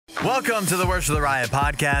Welcome to the Worst of the Riot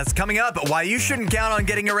podcast. Coming up, why you shouldn't count on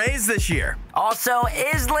getting a raise this year. Also,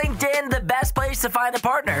 is LinkedIn the best place to find a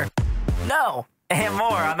partner? No. And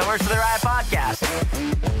more on the Worst of the Riot podcast.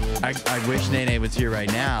 I wish Nene was here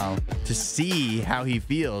right now to see how he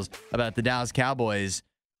feels about the Dallas Cowboys.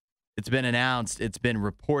 It's been announced, it's been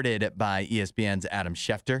reported by ESPN's Adam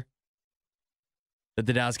Schefter that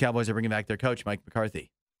the Dallas Cowboys are bringing back their coach, Mike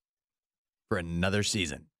McCarthy, for another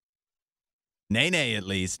season. Nene, at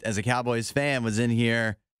least, as a Cowboys fan, was in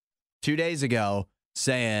here 2 days ago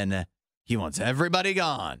saying he wants everybody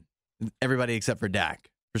gone. Everybody except for Dak,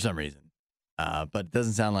 for some reason. But it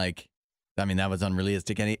doesn't sound like, that was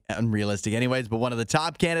unrealistic anyways. But one of the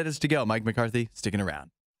top candidates to go, Mike McCarthy, sticking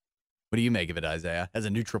around. What do you make of it, Isaiah, as a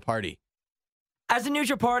neutral party? As a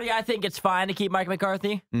neutral party, I think it's fine to keep Mike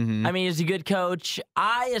McCarthy. Mm-hmm. He's a good coach.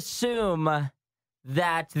 I assume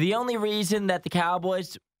that the only reason that the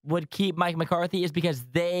Cowboys would keep Mike McCarthy is because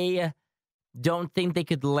they don't think they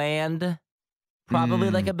could land probably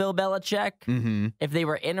like a Bill Belichick. Mm-hmm. If they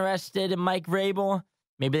were interested in Mike Vrabel,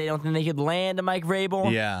 maybe they don't think they could land a Mike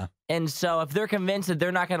Vrabel. Yeah. And so if they're convinced that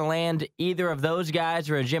they're not going to land either of those guys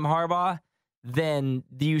or a Jim Harbaugh, then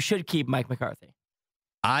you should keep Mike McCarthy.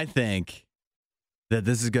 I think that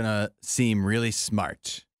this is going to seem really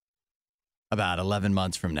smart about 11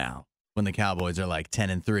 months from now when the Cowboys are like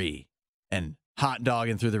 10-3 and hot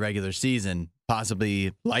dogging through the regular season,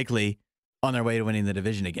 possibly, likely, on their way to winning the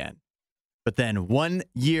division again. But then 1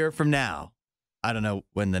 year from now, I don't know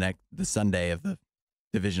when the Sunday of the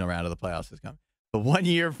divisional round of the playoffs is coming, but 1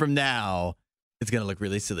 year from now, it's going to look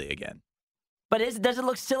really silly again. But does it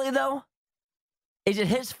look silly, though? Is it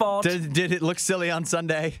his fault? Did it look silly on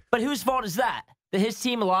Sunday? But whose fault is that? That his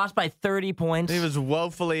team lost by 30 points? He was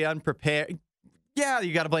woefully unprepared. Yeah,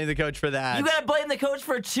 you got to blame the coach for that. You got to blame the coach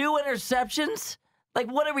for 2 interceptions?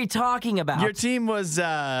 Like, what are we talking about? Your team was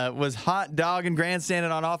hot dog and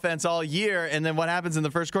grandstanding on offense all year, and then what happens in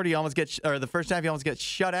the first quarter? The first half, you almost get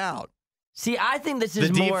shut out. See, I think this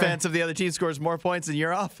is the more... The defense of the other team scores more points than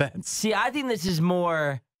your offense. See, I think this is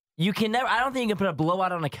more... You can never... I don't think you can put a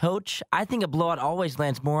blowout on a coach. I think a blowout always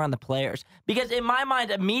lands more on the players. Because in my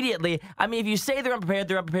mind, immediately... if you say they're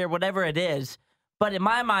unprepared, whatever it is... But in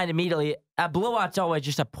my mind, immediately, a blowout's always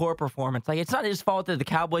just a poor performance. Like, it's not his fault that the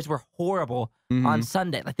Cowboys were horrible on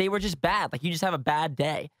Sunday. Like, they were just bad. Like, you just have a bad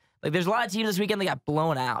day. Like, there's a lot of teams this weekend that got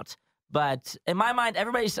blown out. But in my mind,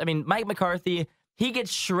 Mike McCarthy, he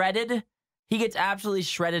gets shredded. He gets absolutely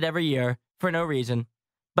shredded every year for no reason.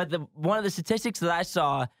 But one of the statistics that I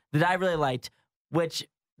saw that I really liked, which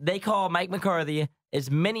they call Mike McCarthy,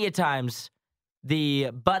 is many a times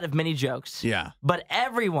the butt of many jokes. Yeah. But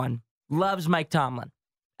everyone loves Mike Tomlin.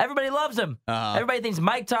 Everybody loves him. Everybody thinks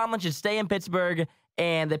Mike Tomlin should stay in Pittsburgh,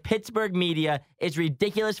 and the Pittsburgh media is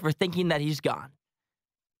ridiculous for thinking that he's gone.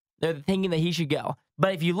 They're thinking that he should go.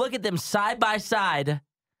 But if you look at them side by side,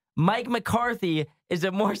 Mike McCarthy is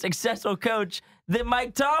a more successful coach than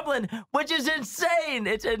Mike Tomlin, which is insane.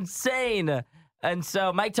 It's insane. And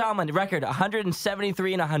so Mike Tomlin, record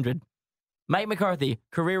 173-100. Mike McCarthy,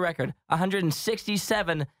 career record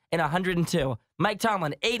 167-102. Mike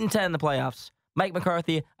Tomlin, 8-10 in the playoffs. Mike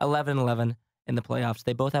McCarthy, 11-11 in the playoffs.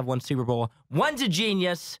 They both have one Super Bowl. One's a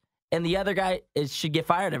genius, and the other guy should get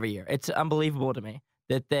fired every year. It's unbelievable to me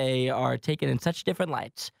that they are taken in such different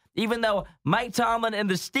lights. Even though Mike Tomlin and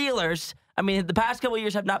the Steelers, the past couple of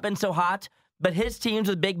years have not been so hot, but his teams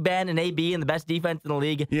with Big Ben and AB and the best defense in the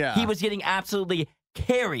league, he was getting absolutely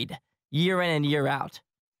carried year in and year out.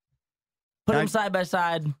 Put them side by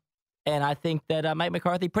side, and I think that Mike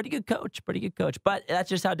McCarthy, pretty good coach. But that's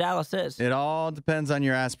just how Dallas is. It all depends on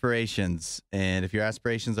your aspirations. And if your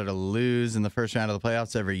aspirations are to lose in the first round of the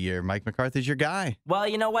playoffs every year, Mike McCarthy's your guy. Well,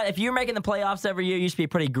 you know what? If you're making the playoffs every year, you should be a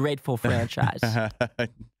pretty grateful franchise.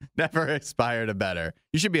 Never aspire to better.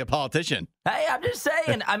 You should be a politician. Hey, I'm just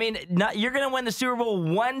saying. You're going to win the Super Bowl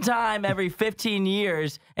one time every 15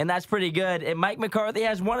 years, and that's pretty good. And Mike McCarthy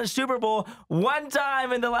has won a Super Bowl one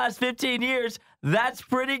time in the last 15 years. That's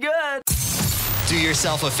pretty good. Do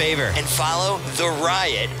yourself a favor and follow The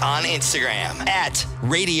Riot on Instagram at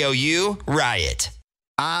RadioU Riot.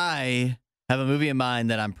 I have a movie in mind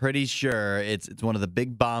that I'm pretty sure it's one of the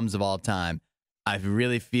big bombs of all time. I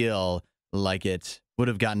really feel like it would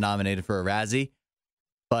have gotten nominated for a Razzie,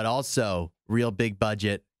 but also real big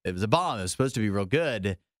budget. It was a bomb. It was supposed to be real good.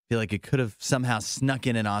 I feel like it could have somehow snuck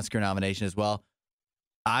in an Oscar nomination as well.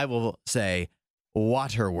 I will say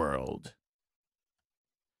Waterworld.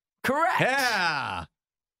 Correct. Yeah.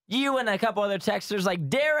 You and a couple other texters like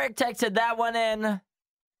Derek texted that one in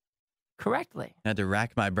correctly. I had to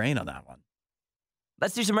rack my brain on that one.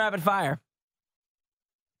 Let's do some rapid fire.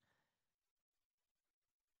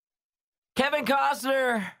 Kevin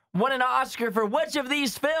Costner won an Oscar for which of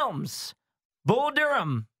these films? Bull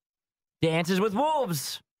Durham, Dances with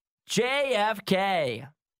Wolves, JFK.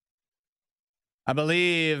 I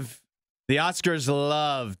believe the Oscars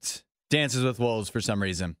loved Dances with Wolves for some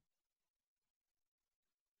reason.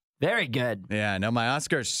 Very good. Yeah, I know my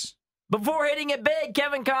Oscars. Before hitting it big,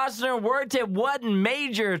 Kevin Costner worked at what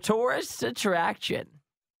major tourist attraction?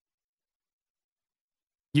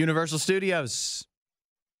 Universal Studios.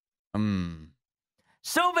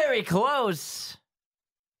 So very close.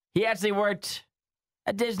 He actually worked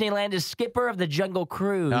at Disneyland as skipper of the Jungle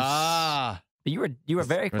Cruise. Ah. You were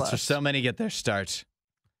very close. So many get their start.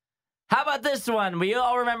 How about this one? We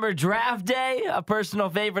all remember Draft Day, a personal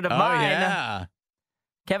favorite of Oh, mine. yeah.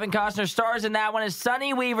 Kevin Costner stars in that one as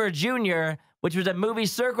Sonny Weaver Jr., which was a movie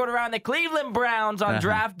circled around the Cleveland Browns on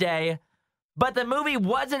Draft Day. But the movie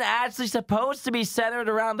wasn't actually supposed to be centered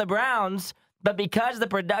around the Browns, but because the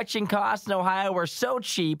production costs in Ohio were so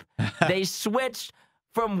cheap, they switched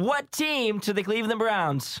from what team to the Cleveland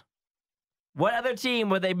Browns? What other team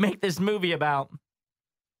would they make this movie about?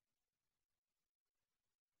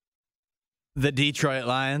 The Detroit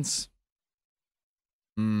Lions.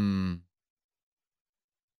 It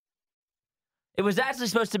was actually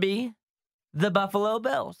supposed to be the Buffalo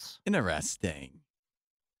Bills. Interesting.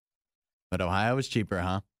 But Ohio was cheaper,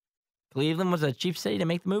 huh? Cleveland was a cheap city to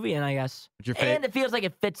make the movie in, I guess. What's your And it feels like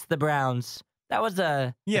it fits the Browns. That was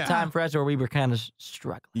a time for us where we were kind of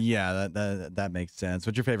struggling. Yeah, that makes sense.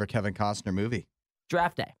 What's your favorite Kevin Costner movie?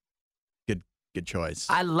 Draft Day. Good choice.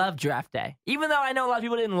 I love Draft Day. Even though I know a lot of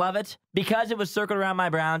people didn't love it, because it was circled around my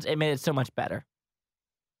Browns, it made it so much better.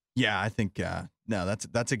 Yeah, I think no,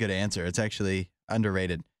 that's a good answer. It's actually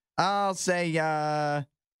underrated. I'll say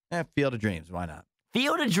Field of Dreams. Why not?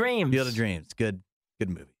 Field of Dreams. Field of Dreams. Good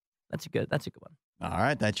movie. That's a good one. All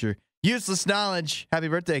right, that's your useless knowledge. Happy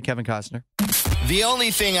birthday, Kevin Costner. The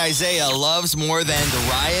only thing Isaiah loves more than the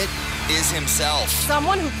riot is himself.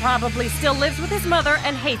 Someone who probably still lives with his mother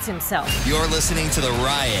and hates himself. You're listening to The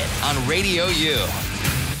Riot on Radio U.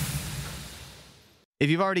 If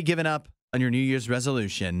you've already given up on your New Year's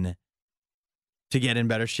resolution to get in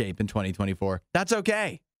better shape in 2024, that's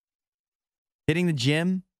okay. Hitting the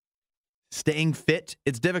gym, staying fit,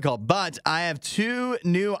 it's difficult, but I have two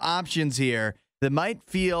new options here that might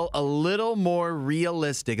feel a little more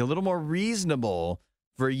realistic, a little more reasonable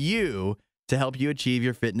for you to help you achieve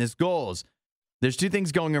your fitness goals. There's two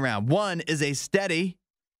things going around. One is a study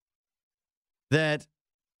that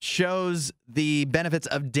shows the benefits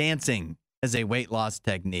of dancing as a weight loss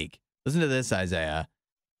technique. Listen to this, Isaiah.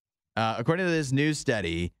 According to this new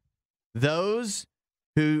study, those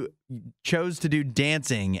who chose to do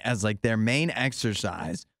dancing as like their main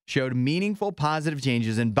exercise showed meaningful positive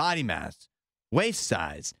changes in body mass, waist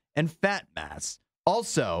size, and fat mass.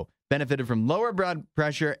 Also benefited from lower blood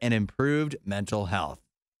pressure and improved mental health.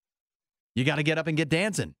 You got to get up and get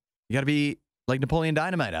dancing. You got to be like Napoleon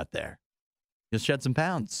Dynamite out there. You'll shed some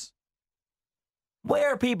pounds.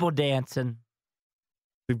 Where are people dancing?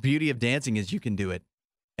 The beauty of dancing is you can do it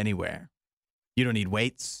anywhere. You don't need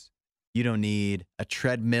weights. You don't need a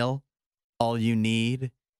treadmill. All you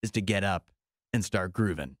need is to get up and start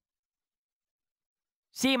grooving.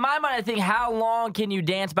 See, in my mind, I think, how long can you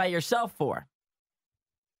dance by yourself for?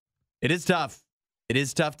 It is tough. It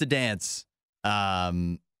is tough to dance,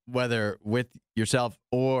 whether with yourself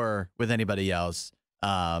or with anybody else.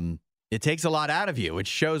 It takes a lot out of you, which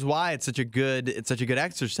shows why it's such a good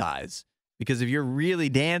exercise. Because if you're really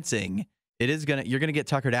dancing, you're gonna get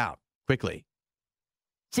tuckered out quickly.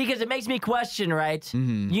 See, because it makes me question, right?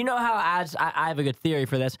 Mm-hmm. You know how I have a good theory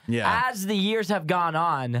for this. Yeah. As the years have gone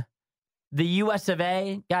on, the U.S. of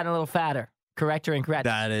A. gotten a little fatter. Correct or incorrect?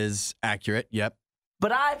 That is accurate. Yep.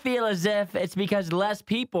 But I feel as if it's because less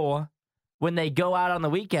people, when they go out on the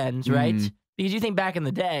weekends, right? Because you think back in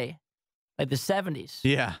the day, like the 70s.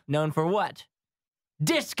 Yeah. Known for what?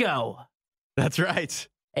 Disco. That's right.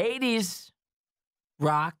 80s,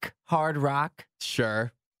 rock, hard rock.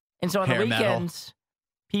 Sure. And so on Hair the metal. weekends,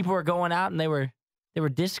 people were going out and they were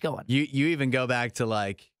discoing. You even go back to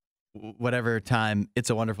like whatever time It's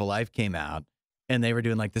a Wonderful Life came out, and they were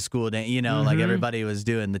doing like the school dance. Like everybody was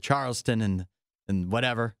doing the Charleston and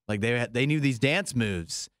whatever. Like they knew these dance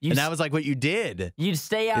moves, and that was like what you did. You'd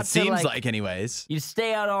stay out. It seems like anyways. You'd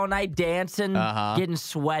stay out all night dancing, getting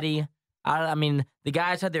sweaty. I mean, the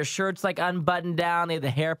guys had their shirts like unbuttoned down. They had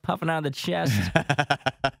the hair puffing out of the chest.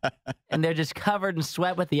 And they're just covered in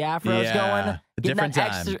sweat with the afros going. Different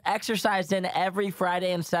time. Exercise in every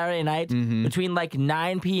Friday and Saturday night between like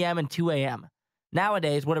 9 p.m. and 2 a.m.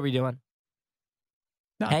 Nowadays, what are we doing?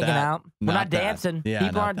 Hanging out. We're not dancing. Yeah,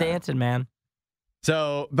 People aren't dancing, man.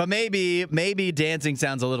 So, but maybe dancing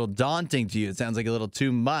sounds a little daunting to you. It sounds like a little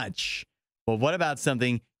too much. Well, what about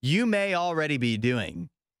something you may already be doing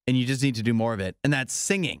and you just need to do more of it? And that's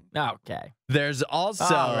singing. Okay. There's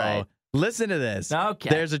also, All right. listen to this. Okay.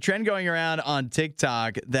 There's a trend going around on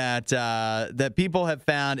TikTok that that people have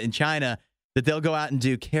found in China that they'll go out and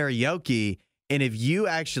do karaoke. And if you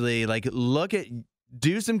actually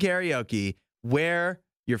do some karaoke, wear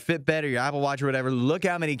your Fitbit or your Apple Watch or whatever, look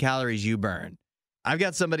how many calories you burn. I've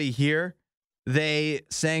got somebody here. They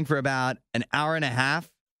sang for about an hour and a half.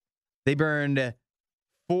 They burned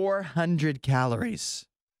 400 calories,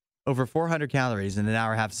 over 400 calories in an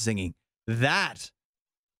hour and a half of singing. That's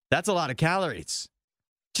a lot of calories.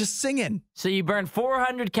 Just singing. So you burn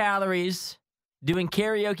 400 calories doing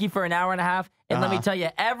karaoke for an hour and a half. And let me tell you,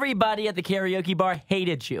 everybody at the karaoke bar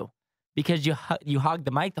hated you because you hogged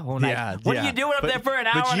the mic the whole night. Yeah, what are you doing up there for an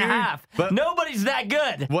hour and a half? Nobody's that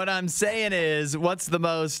good. What I'm saying is, what's the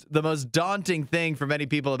most daunting thing for many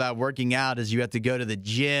people about working out is you have to go to the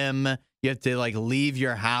gym. You have to leave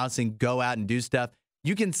your house and go out and do stuff.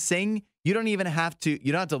 You can sing. You don't have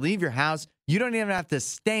to leave your house. You don't even have to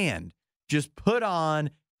stand. Just put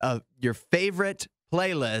on your favorite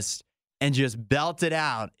playlist and just belt it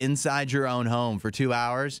out inside your own home for 2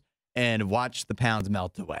 hours and watch the pounds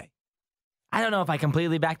melt away. I don't know if I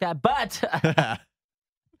completely back that, but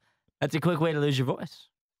that's a quick way to lose your voice.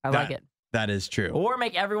 I like it. That is true. Or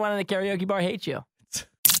make everyone in the karaoke bar hate you.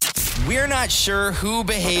 We're not sure who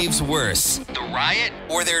behaves worse, the Riot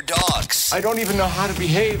or their dogs. I don't even know how to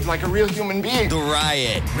behave like a real human being. The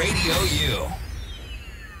Riot, Radio U.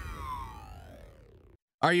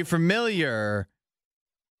 Are you familiar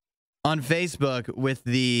on Facebook with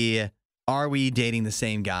the Are We Dating the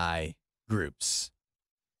Same Guy groups?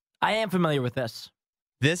 I am familiar with this.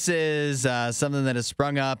 This is something that has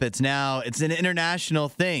sprung up. It's an international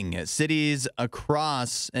thing. Cities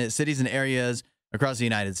and areas across the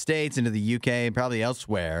United States, into the UK, probably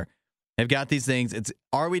elsewhere, have got these things. It's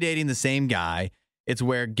Are We Dating the Same Guy? It's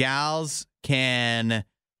where gals can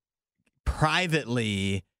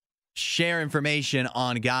privately share information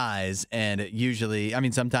on guys, and usually,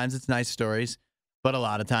 sometimes it's nice stories, but a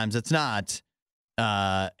lot of times it's not.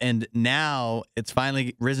 And now it's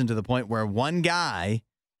finally risen to the point where one guy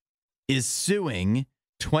is suing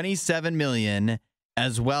 $27 million,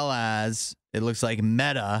 as well as it looks like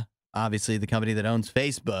Meta, obviously the company that owns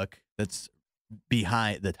Facebook,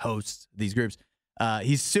 that hosts these groups.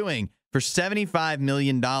 He's suing for $75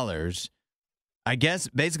 million. I guess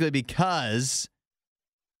basically because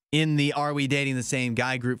in the Are We Dating the Same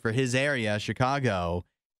Guy group for his area, Chicago,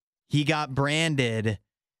 he got branded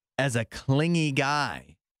as a clingy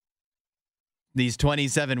guy. These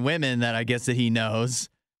 27 women that I guess that he knows,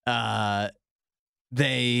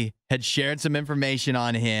 they had shared some information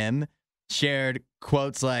on him, shared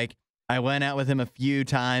quotes like, I went out with him a few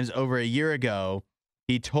times over a year ago.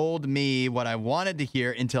 He told me what I wanted to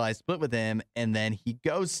hear until I split with him, and then he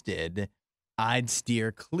ghosted. I'd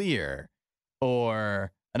steer clear.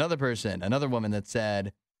 Or another woman that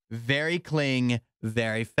said, very cling,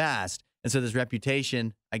 very fast. And so this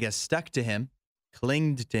reputation, I guess, stuck to him,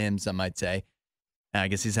 clinged to him, some might say. And I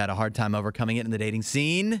guess he's had a hard time overcoming it in the dating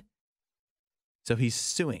scene. So he's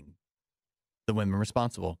suing the women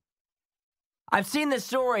responsible. I've seen this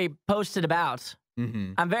story posted about.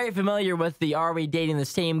 Mm-hmm. I'm very familiar with the Are We Dating the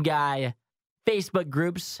Same Guy Facebook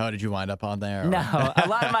groups. Oh, did you wind up on there? No. A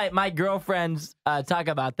lot of my girlfriends talk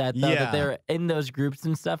about that, though, that they're in those groups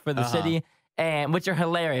and stuff for the city, and which are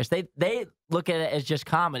hilarious. They look at it as just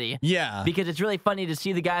comedy. Yeah. Because it's really funny to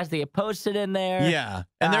see the guys that get posted in there. Yeah.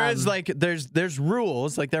 And there is there's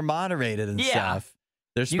rules, they're moderated and stuff.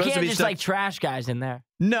 There's supposed you can't to be just trash guys in there.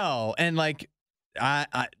 No, and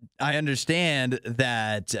I understand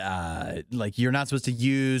that you're not supposed to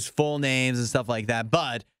use full names and stuff like that,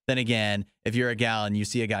 but then again, if you're a gal and you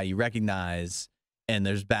see a guy you recognize and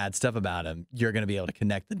there's bad stuff about him, you're going to be able to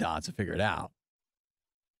connect the dots and figure it out.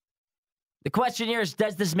 The question here is,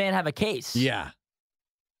 does this man have a case? Yeah.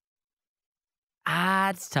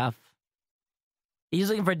 It's tough. He's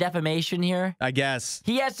looking for defamation here. I guess.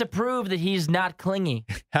 He has to prove that he's not clingy.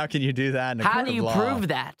 How can you do that in a How court do of you law? prove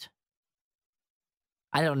that?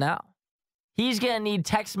 I don't know. He's going to need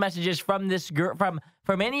text messages from this girl,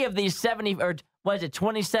 from any of these 70, or what is it,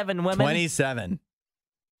 27 women? 27.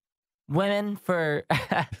 Women for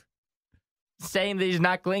saying that he's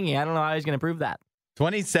not clingy. I don't know how he's going to prove that.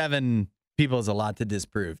 27 people is a lot to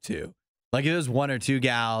disprove, too. If it was one or two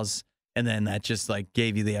gals, and then that just,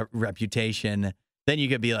 gave you the reputation, then you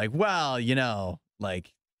could be like, well,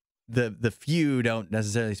 the few don't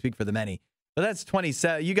necessarily speak for the many. But that's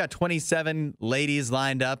 27. You got 27 ladies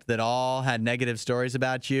lined up that all had negative stories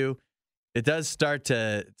about you. It does start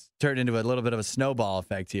to turn into a little bit of a snowball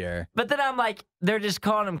effect here. But then I'm like, they're just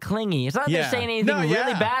calling him clingy. It's not like Yeah. they're saying anything No, really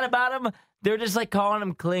yeah. bad about him. They're just like calling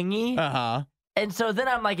him clingy. Uh-huh. And so then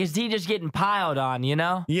I'm like, is he just getting piled on, you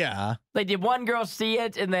know? Yeah. Like, did one girl see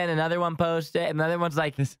it and then another one post it and the other one's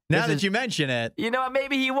like, Now that you mention it. you know what?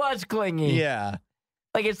 Maybe he was clingy. Yeah.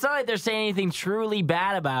 Like, it's not like they're saying anything truly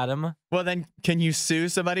bad about him. Well, then can you sue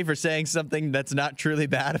somebody for saying something that's not truly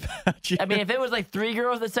bad about you? I mean, if it was like 3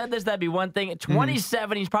 girls that said this, that'd be one thing. At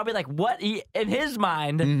 27, he's probably like, what? In his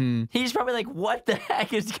mind, he's probably like, what the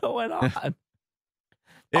heck is going on?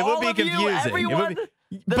 It All would be of you, confusing. everyone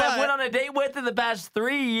that I but- went on a date with in the past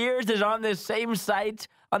 3 years is on this same site,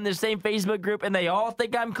 on this same Facebook group, and they all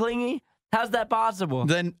think I'm clingy? How's that possible?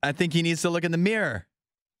 Then I think he needs to look in the mirror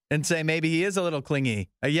and say maybe he is a little clingy.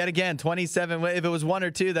 Yet again, 27. If it was 1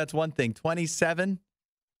 or 2, that's one thing. 27,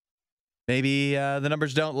 maybe the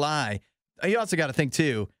numbers don't lie. You also got to think,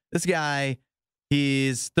 too, this guy,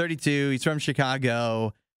 he's 32. He's from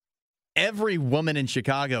Chicago. Every woman in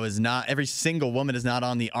Chicago is not, every single woman is not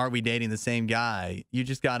on the are we dating the same guy. You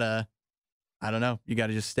just got to, I don't know, you got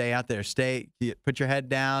to just stay out there. Put your head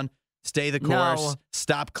down, stay the course, No.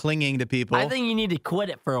 stop clinging to people. I think you need to quit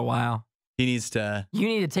it for a while. He needs to. You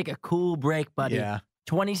need to take a cool break, buddy. Yeah.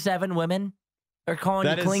 27 women are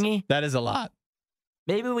calling you clingy. That is a lot.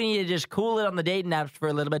 Maybe we need to just cool it on the dating apps for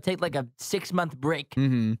a little bit. Take like a 6-month break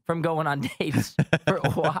from going on dates for a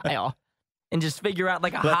while. And just figure out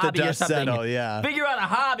like a Let the hobby or dust something. settle, yeah. Figure out a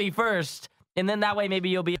hobby first. And then that way maybe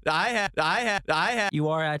you'll be. I have. You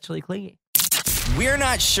are actually clingy. We're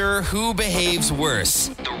not sure who behaves worse,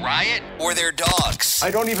 the Riot or their dogs.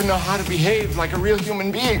 I don't even know how to behave like a real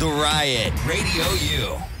human being. The Riot, Radio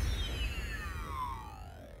U.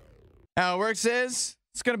 How it works is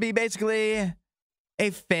it's going to be basically a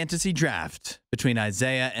fantasy draft between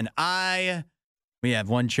Isaiah and I. We have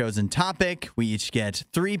one chosen topic. We each get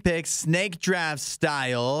 3 picks, snake draft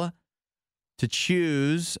style, to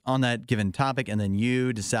choose on that given topic. And then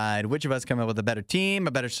you decide which of us come up with a better team,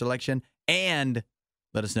 a better selection, and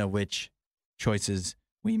let us know which choices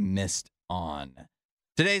we missed on.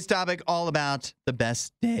 Today's topic, all about the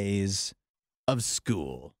best days of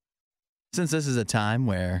school. Since this is a time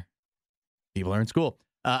where people are in school.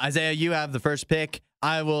 Isaiah, you have the first pick.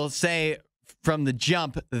 I will say from the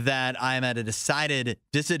jump that I am at a decided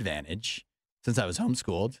disadvantage since I was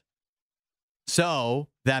homeschooled. So,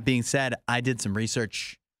 that being said, I did some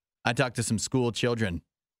research. I talked to some school children.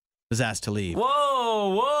 Was asked to leave.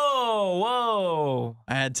 Whoa.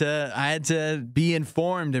 I had to be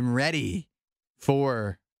informed and ready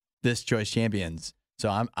for this choice champions. So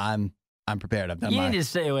I'm prepared. I've done You need to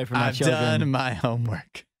stay away from our I've children. done my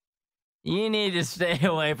homework. You need to stay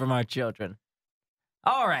away from our children.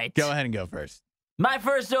 All right. Go ahead and go first. My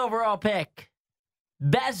first overall pick.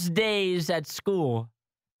 Best days at school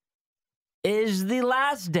is the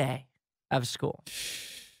last day of school.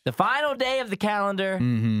 The final day of the calendar.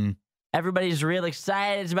 Mm-hmm. Everybody's real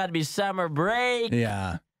excited. It's about to be summer break.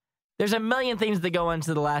 Yeah. There's a million things that go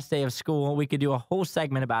into the last day of school. We could do a whole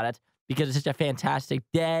segment about it because it's such a fantastic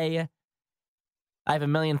day. I have a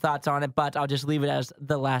million thoughts on it, but I'll just leave it as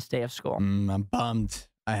the last day of school. I'm bummed.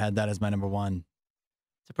 I had that as my number one.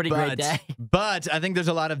 It's a pretty great day. But I think there's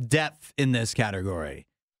a lot of depth in this category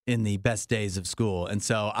in the best days of school. And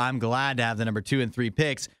so I'm glad to have the number 2 and 3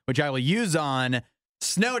 picks, which I will use on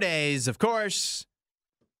snow days, of course,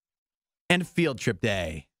 and field trip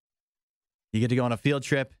day. You get to go on a field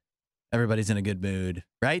trip. Everybody's in a good mood,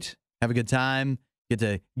 right? Have a good time. Get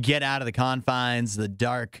to get out of the confines, the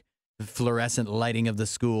dark, fluorescent lighting of the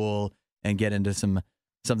school, and get into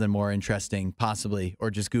something more interesting, possibly,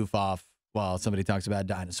 or just goof off while somebody talks about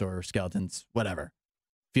dinosaur skeletons, whatever.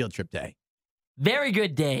 Field trip day. Very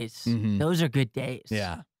good days. Mhm. Those are good days.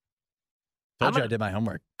 Yeah. Told you I did my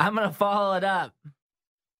homework. I'm going to follow it up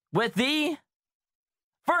with the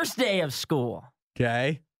first day of school.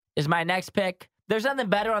 Okay. Is my next pick. There's nothing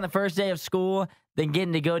better on the first day of school than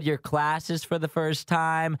getting to go to your classes for the first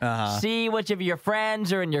time. See which of your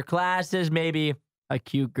friends are in your classes, maybe a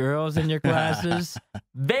cute girl's in your classes.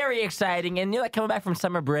 Very exciting. And you're like coming back from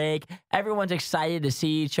summer break. Everyone's excited to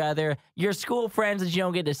see each other. Your school friends that you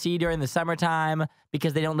don't get to see during the summertime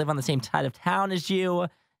because they don't live on the same side of town as you.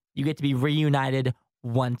 You get to be reunited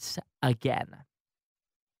once again.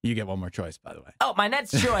 You get one more choice, by the way. Oh, my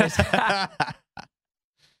next choice.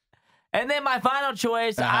 And then my final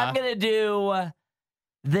choice, I'm going to do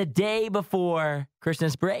the day before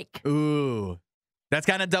Christmas break. Ooh. That's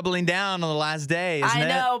kind of doubling down on the last day, isn't it? I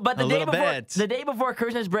know, but A little bit. the day before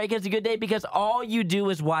Christmas break is a good day because all you do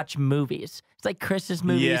is watch movies. It's like Christmas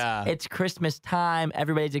movies. Yeah. It's Christmas time.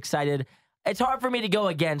 Everybody's excited. It's hard for me to go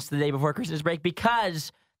against the day before Christmas break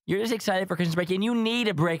because you're just excited for Christmas break and you need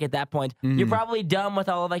a break at that point. You're probably done with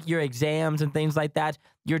all of like your exams and things like that.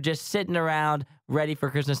 You're just sitting around ready for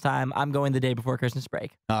Christmas time. I'm going the day before Christmas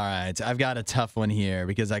break. All right. I've got a tough one here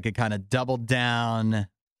because I could kind of double down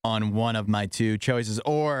on one of my two choices,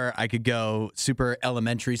 or I could go super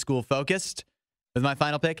elementary school focused with my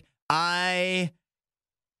final pick. I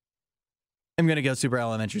am going to go super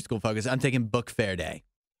elementary school focused. I'm taking book fair day.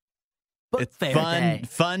 Book fair day.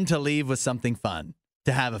 Fun to leave with something fun,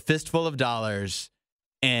 to have a fistful of dollars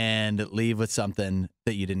and leave with something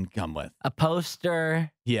that you didn't come with. A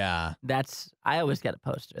poster. Yeah. I always get a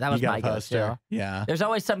poster. That was You got my a poster. go-to. Yeah. There's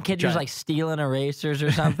always some kid who's like stealing erasers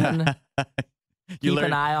or something. Keep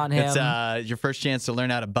an eye on him. It's your first chance to learn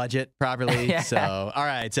how to budget properly. So, all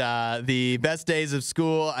right. The best days of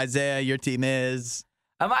school. Isaiah, your team is?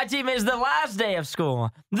 My team is the last day of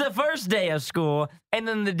school, the first day of school, and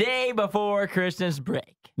then the day before Christmas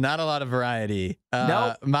break. Not a lot of variety.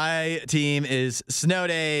 Nope. My team is snow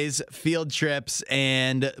days, field trips,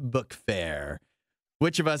 and book fair.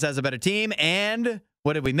 Which of us has a better team? And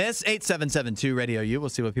what did we miss? 8772 RadioU. We'll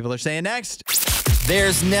see what people are saying next.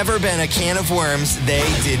 There's never been a can of worms they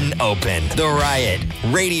didn't open. The Riot,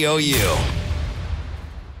 Radio U.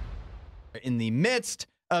 In the midst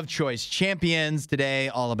of Choice Champions today,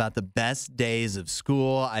 all about the best days of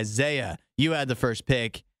school. Isaiah, you had the first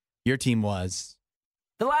pick. Your team was?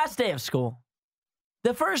 The last day of school,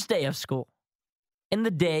 the first day of school, and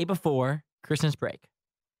the day before Christmas break.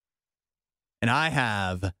 And I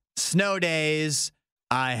have snow days,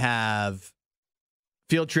 I have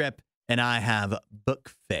field trip, and I have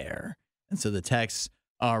book fair. And so the texts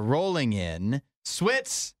are rolling in.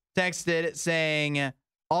 Switz texted saying,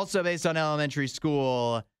 also based on elementary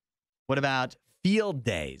school, what about field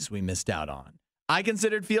days we missed out on? I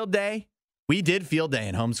considered field day. We did field day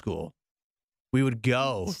in homeschool. We would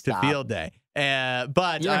go to field day.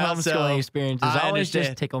 But your homeschooling experiences always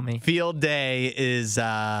just tickle me. Field day is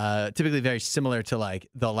typically very similar to like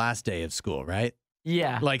the last day of school, right?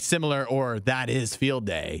 Yeah. Like similar, or that is field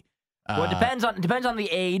day. Well, it depends on the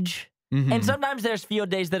age. And sometimes there's field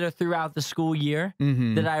days that are throughout the school year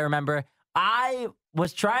that I remember. I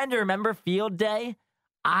was trying to remember field day.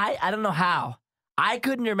 I don't know how. I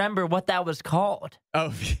couldn't remember what that was called.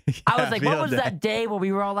 Oh, yeah, I was like, what was day. that day where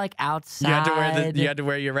we were all like outside? You had to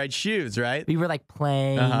wear your right shoes, right? We were like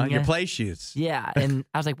playing. Your play shoes. Yeah, and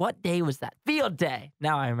I was like, what day was that? Field day.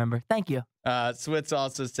 Now I remember. Thank you. Switz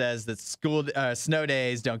also says that snow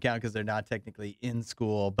days don't count because they're not technically in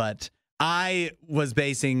school, but I was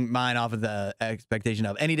basing mine off of the expectation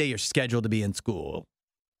of any day you're scheduled to be in school.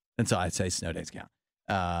 And so I'd say snow days count.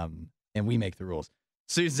 And we make the rules.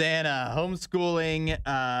 Susanna, homeschooling.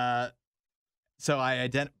 So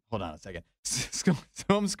hold on a second.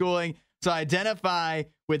 Homeschooling. So I identify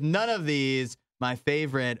with none of these. My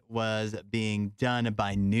favorite was being done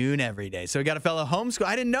by noon every day. So we got a fellow homeschooler.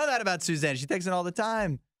 I didn't know that about Susanna. She texts it all the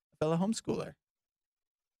time. A fellow homeschooler.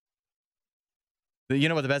 But you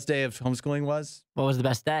know what the best day of homeschooling was? What was the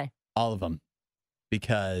best day? All of them.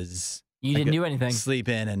 Because you didn't do anything. Sleep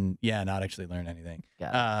in and, not actually learn anything.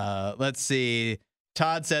 Yeah. Let's see.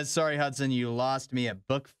 Todd says, sorry, Hudson, you lost me at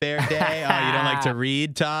book fair day. Oh, you don't like to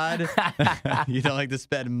read, Todd? You don't like to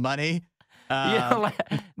spend money?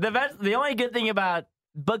 The only good thing about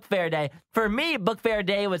book fair day, for me, book fair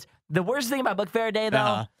day was, the worst thing about book fair day,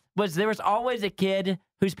 though, was there was always a kid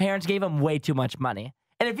whose parents gave him way too much money.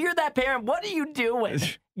 And if you're that parent, what are you doing?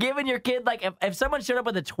 Giving your kid, like, if someone showed up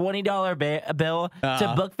with a $20 bill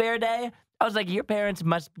to book fair day, I was like, your parents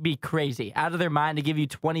must be crazy, out of their mind to give you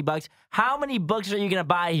 $20. How many books are you going to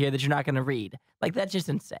buy here that you're not going to read? Like, that's just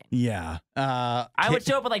insane. Yeah. I would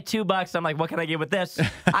show up with like $2. I'm like, what can I get with this?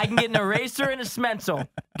 I can get an eraser and a Smensel.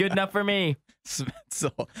 Good enough for me.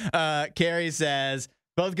 Smensel. Carrie says,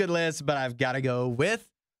 both good lists, but I've got to go with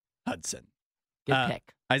Hudson. Good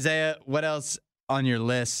pick. Isaiah, what else on your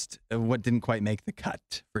list? What didn't quite make the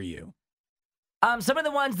cut for you? Some of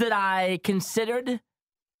the ones that I considered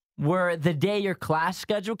were the day your class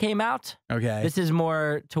schedule came out. Okay. This is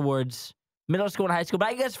more towards middle school and high school, but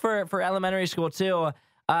I guess for elementary school too,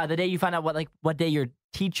 the day you find out what day who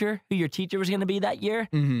your teacher was going to be that year.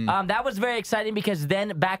 That was very exciting because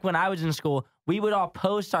then back when I was in school, we would all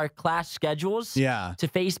post our class schedules to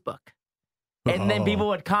Facebook. And then people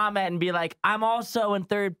would comment and be like, I'm also in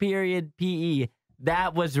third period PE.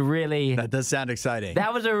 That does sound exciting.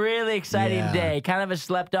 That was a really exciting day. Kind of a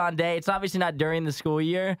slept on day. It's obviously not during the school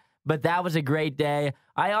year, But that was a great day.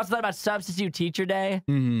 I also thought about substitute teacher day.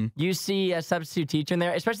 Mm-hmm. You see a substitute teacher in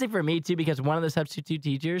there, especially for me too, because one of the substitute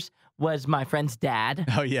teachers was my friend's dad.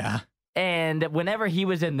 Oh, yeah. And whenever he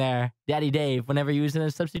was in there, Daddy Dave, whenever he was in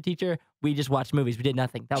a substitute teacher, we just watched movies. We did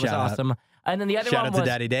nothing. That was Shout out. awesome. And then the other Shout one out to was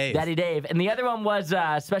Daddy Dave. Daddy Dave. And the other one was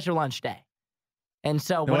special lunch day. And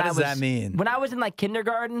so What does that mean? When I was in like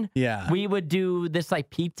kindergarten, Yeah. we would do this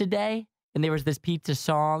like pizza day, and there was this pizza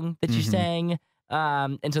song that you sang.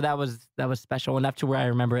 And so that was special enough to where I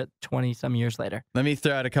remember it 20 some years later. Let me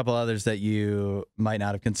throw out a couple others that you might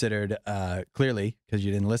not have considered clearly because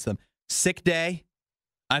you didn't list them. Sick day.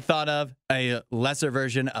 I thought of a lesser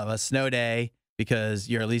version of a snow day because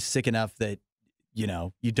you're at least sick enough that, you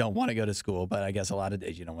don't want to go to school. But I guess a lot of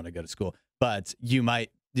days you don't want to go to school. But you might,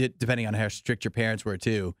 depending on how strict your parents were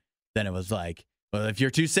too, then it was like, well, if you're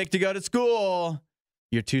too sick to go to school,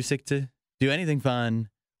 you're too sick to do anything fun,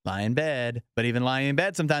 lie in bed. But even lying in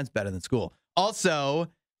bed sometimes better than school. Also,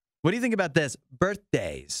 what do you think about this?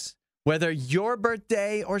 Birthdays. Whether your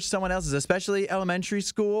birthday or someone else's, especially elementary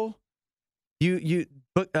school, you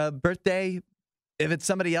book a birthday. If it's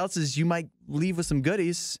somebody else's, you might leave with some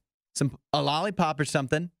goodies, a lollipop or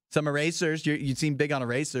something, some erasers. You seem big on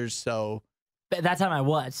erasers, so. But that time I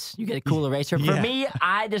was. You get a cool eraser. For me,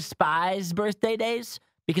 I despise birthday days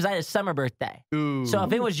because I had a summer birthday. Ooh. So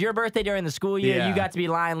if it was your birthday during the school year, you got to be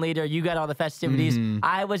line leader. You got all the festivities.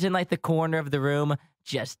 I was in like the corner of the room,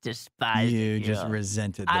 just despised. You just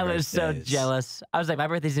resented the I was so birthdays. jealous. I was like, my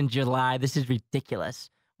birthday's in July. This is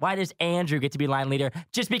ridiculous. Why does Andrew get to be line leader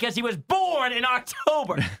just because he was born in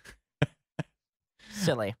October?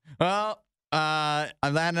 Silly. Well, I'm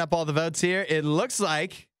lining up all the votes here. It looks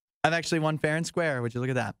like I've actually won fair and square. Would you look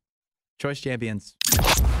at that? Choice champions.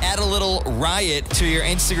 Add a little Riot to your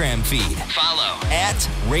Instagram feed. Follow at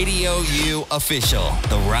RadioU Official.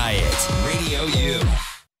 The Riot. Radio U.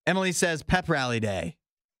 Emily says pep rally day.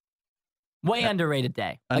 Way underrated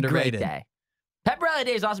day. Underrated. A great day. Pep rally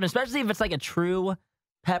day is awesome, especially if it's like a true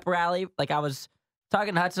pep rally. Like I was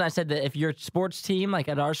talking to Hudson, I said that if your sports team, like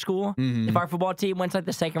at our school, if our football team went to like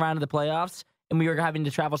the second round of the playoffs and we were having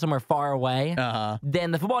to travel somewhere far away,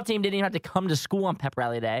 then the football team didn't even have to come to school on pep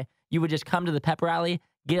rally day. You would just come to the pep rally,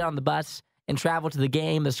 get on the bus, and travel to the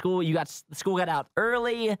game. The school got out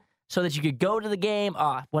early so that you could go to the game.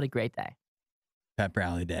 Oh, what a great day. Pep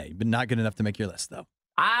rally day, but not good enough to make your list though.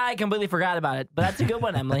 I completely forgot about it, but that's a good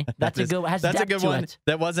one, Emily. That's a good one. It.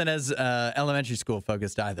 That wasn't as elementary school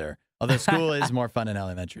focused either. Although school is more fun in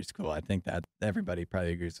elementary school. I think that everybody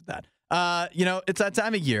probably agrees with that. It's that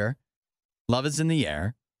time of year. Love is in the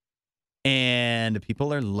air. And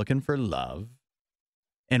people are looking for love.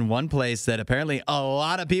 And one place that apparently a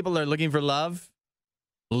lot of people are looking for love,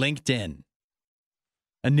 LinkedIn.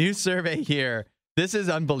 A new survey here, this is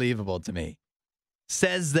unbelievable to me,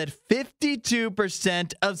 says that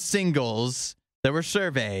 52% of singles that were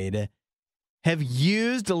surveyed have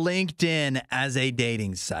used LinkedIn as a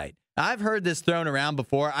dating site. I've heard this thrown around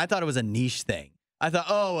before. I thought it was a niche thing. I thought,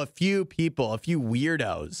 a few people, a few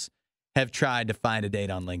weirdos have tried to find a date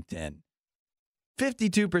on LinkedIn.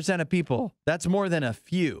 52% of people, that's more than a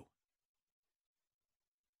few.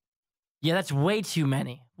 Yeah, that's way too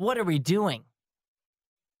many. What are we doing?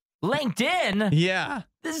 LinkedIn? Yeah.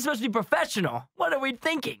 This is supposed to be professional. What are we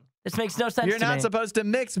thinking? This makes no sense You're to me. not supposed to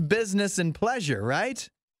mix business and pleasure, right?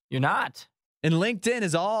 You're not. And LinkedIn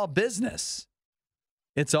is all business.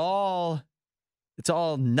 It's all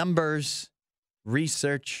numbers,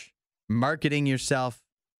 research, marketing yourself,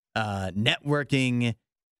 networking.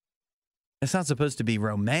 It's not supposed to be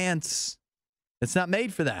romance. It's not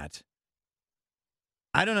made for that.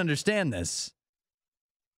 I don't understand this.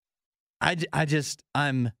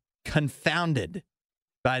 I'm confounded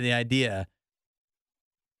by the idea.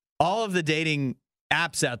 All of the dating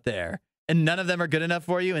apps out there, and none of them are good enough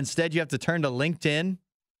for you. Instead, you have to turn to LinkedIn.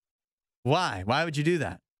 Why? Why would you do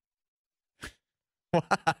that? Why?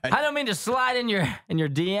 I don't mean to slide in your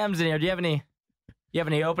DMs in here. Do you have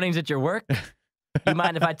any openings at your work? You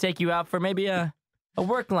mind if I take you out for maybe a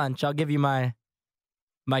work lunch? I'll give you my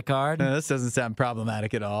card. No, this doesn't sound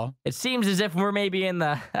problematic at all. It seems as if we're maybe in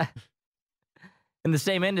the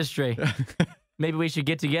same industry. Maybe we should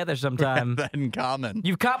get together sometime. That in common.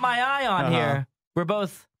 You've caught my eye on here. We're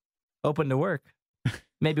both open to work.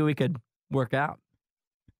 Maybe we could work out.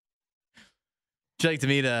 Would you like to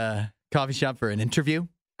meet a coffee shop for an interview,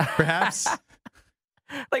 perhaps?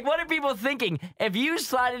 Like, what are people thinking? If you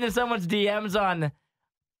slide into someone's DMs on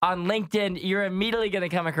LinkedIn, you're immediately going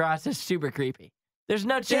to come across as super creepy. There's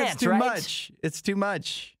no chance, it's too right? much. It's too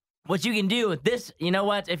much. What you can do, you know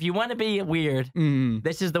what? If you want to be weird,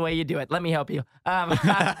 this is the way you do it. Let me help you.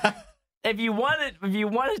 if you want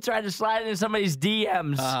to try to slide into somebody's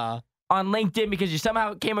DMs on LinkedIn because you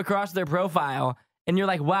somehow came across their profile and you're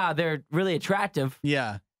like, wow, they're really attractive.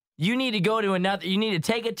 Yeah. You need to go to another. You need to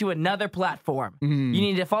take it to another platform. Mm-hmm. You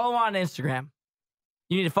need to follow on Instagram.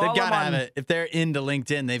 You need to follow They've got to them on. have it. If they're into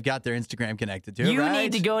LinkedIn, they've got their Instagram connected to it, You right?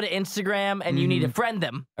 need to go to Instagram and you need to friend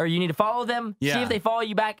them, or you need to follow them. See Yeah. if they follow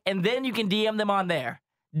you back, and then you can DM them on there.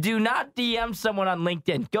 Do not DM someone on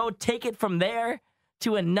LinkedIn. Go take it from there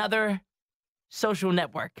to another social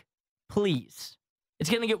network, please. It's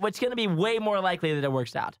gonna be way more likely that it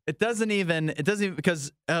works out. It doesn't even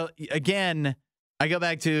because again, I go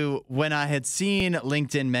back to when I had seen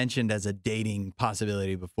LinkedIn mentioned as a dating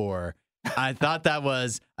possibility before. I thought that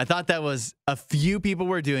was a few people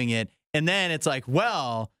were doing it, and then it's like,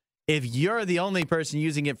 well, if you're the only person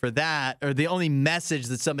using it for that, or the only message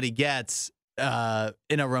that somebody gets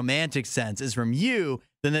in a romantic sense is from you,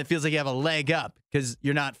 then it feels like you have a leg up because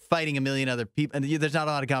you're not fighting a million other people, and there's not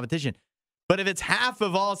a lot of competition. But if it's half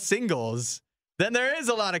of all singles, then there is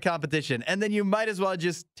a lot of competition, and then you might as well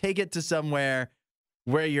just take it to somewhere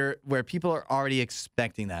where people are already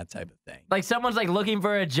expecting that type of thing. Like someone's like looking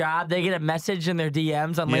for a job, they get a message in their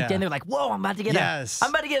DMs on LinkedIn. They're like, "Whoa, I'm about to get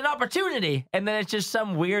an opportunity," and then it's just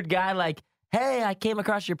some weird guy like, "Hey, I came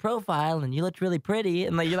across your profile and you looked really pretty,"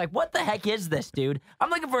 and like you're like, "What the heck is this, dude? I'm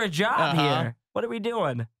looking for a job here. What are we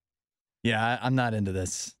doing?" Yeah, I'm not into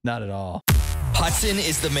this, not at all. Hudson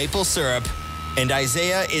is the maple syrup, and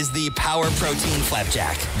Isaiah is the power protein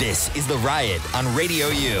flapjack. This is The Riot on Radio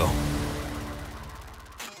U.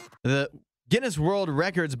 The Guinness World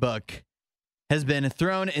Records book has been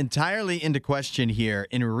thrown entirely into question here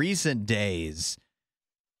in recent days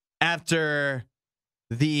after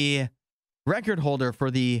the record holder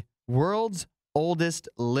for the world's oldest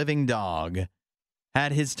living dog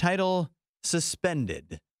had his title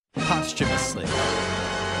suspended posthumously.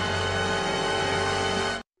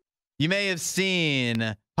 You may have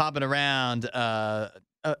seen popping around a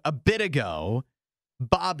bit ago,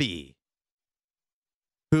 Bobby,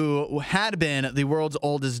 who had been the world's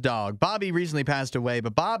oldest dog. Bobby recently passed away,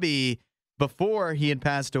 but Bobby, before he had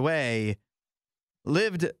passed away,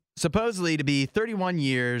 lived supposedly to be 31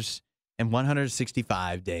 years and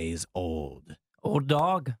 165 days old. Old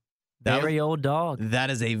dog. Very old dog. That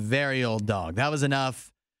is a very old dog. That was enough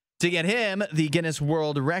to get him the Guinness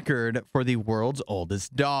World Record for the world's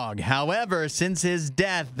oldest dog. However, since his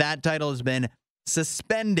death, that title has been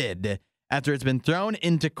suspended after it's been thrown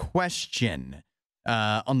into question.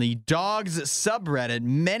 On the dogs subreddit,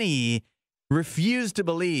 many refuse to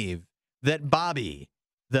believe that Bobby,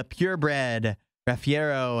 the purebred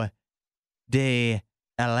Rafiero de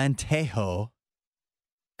Alentejo,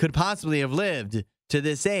 could possibly have lived to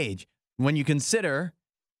this age when you consider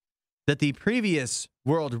that the previous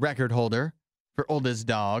world record holder for oldest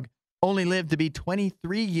dog only lived to be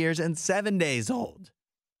 23 years and 7 days old.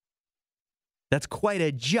 That's quite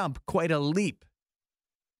a jump, quite a leap.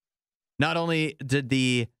 Not only did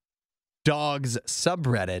the dogs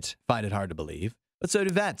subreddit find it hard to believe, but so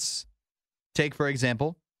do vets. Take, for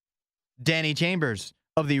example, Danny Chambers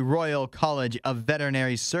of the Royal College of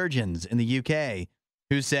Veterinary Surgeons in the UK,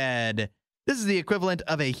 who said, "This is the equivalent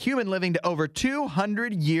of a human living to over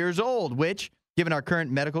 200 years old, which, given our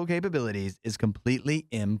current medical capabilities, is completely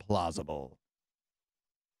implausible."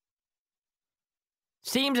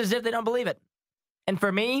 Seems as if they don't believe it. And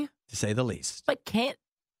for me, to say the least. Like, can't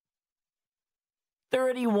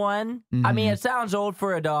 31. I mean, it sounds old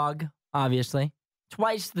for a dog, obviously.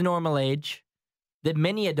 Twice the normal age that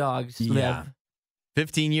many a dogs live.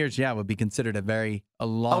 15 years, would be considered a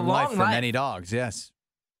long life for many dogs, yes.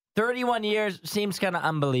 31 years seems kind of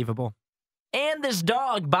unbelievable. And this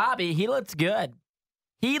dog, Bobby, he looks good.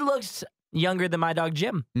 He looks younger than my dog,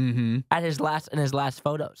 Jim, in his last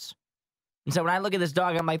photos. And so when I look at this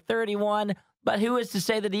dog, I'm like, 31, but who is to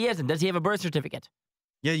say that he isn't? Does he have a birth certificate?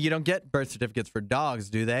 Yeah, you don't get birth certificates for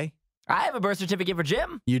dogs, do they? I have a birth certificate for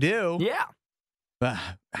Jim. You do? Yeah.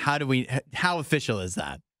 How official is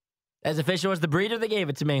that? As official as the breeder that gave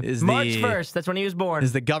it to me. March 1st, that's when he was born.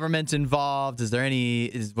 Is the government involved? Is there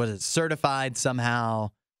was it certified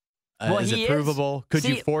somehow? Is it provable? Could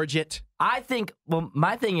you forge it? I think,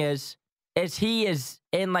 my thing is he is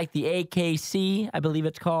in like the AKC, I believe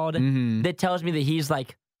it's called, that tells me that he's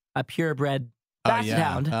like a purebred basset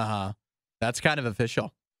hound. That's kind of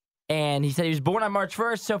official. And he said he was born on March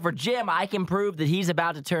 1st. So for Jim, I can prove that he's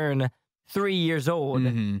about to turn 3 years old.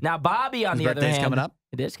 Now, Bobby, on the other hand. His birthday's coming up?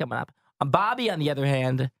 It is coming up. Bobby, on the other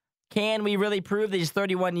hand, can we really prove that he's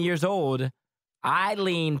 31 years old? I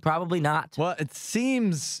lean probably not. Well, it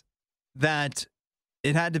seems that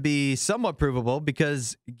it had to be somewhat provable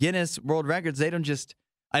because Guinness World Records, they don't just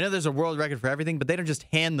I know there's a world record for everything, but they don't just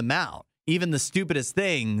hand them out. Even the stupidest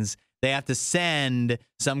things, they have to send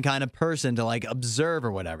some kind of person to like observe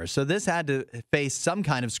or whatever. So this had to face some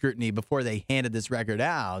kind of scrutiny before they handed this record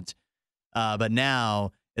out. But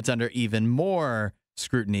now it's under even more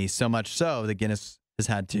scrutiny, so much so that Guinness has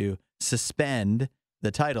had to suspend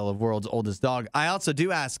the title of world's oldest dog. I also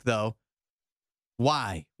do ask, though,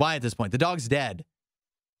 why? Why at this point? The dog's dead.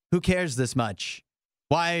 Who cares this much?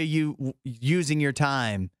 Why are you using your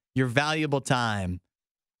time, your valuable time,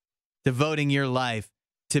 devoting your life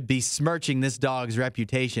to besmirching this dog's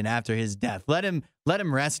reputation after his death? Let him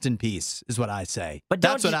rest in peace, is what I say. But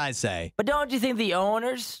that's what I say. But don't you think the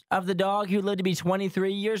owners of the dog who lived to be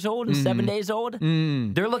 23 years old and 7 days old,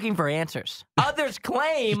 they're looking for answers. Others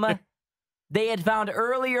claim they had found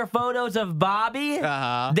earlier photos of Bobby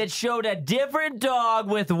that showed a different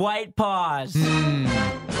dog with white paws.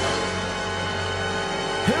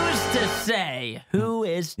 Who's to say? Who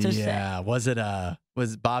is to say? Yeah, was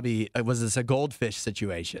Bobby, was this a goldfish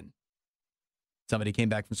situation? Somebody came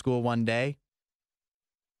back from school one day.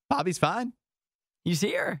 Bobby's fine. He's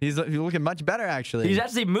here. He's looking much better, actually. He's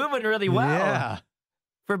actually moving really well. Yeah.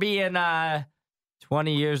 For being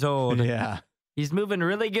 20 years old. Yeah. He's moving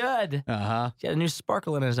really good. He's got a new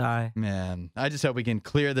sparkle in his eye. Man, I just hope we can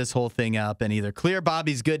clear this whole thing up and either clear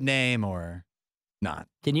Bobby's good name or not.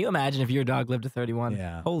 Can you imagine if your dog lived to 31?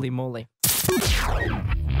 Yeah. Holy moly.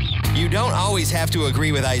 You don't always have to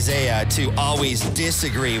agree with Isaiah to always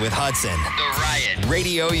disagree with Hudson. The Riot.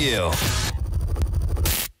 Radio U.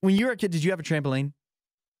 When you were a kid, did you have a trampoline?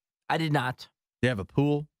 I did not. Did you have a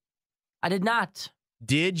pool? I did not.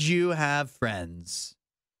 Did you have friends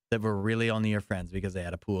that were really only your friends because they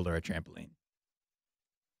had a pool or a trampoline?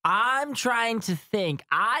 I'm trying to think.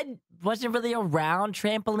 I wasn't really around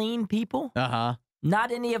trampoline people.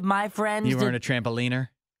 Not any of my friends. You weren't a trampoliner?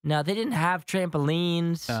 No, they didn't have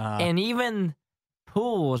trampolines. And even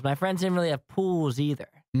pools. My friends didn't really have pools either.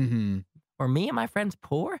 Were me and my friends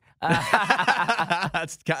poor?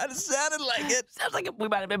 That's kind of sounded like it. Sounds like we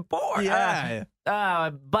might have been poor. Yeah.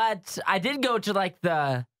 But I did go to like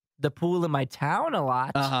the pool in my town a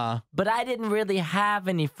lot. But I didn't really have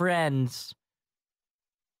any friends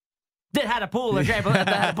that had a pool or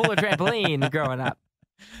trampoline growing up.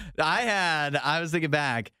 I was thinking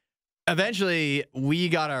back. Eventually, we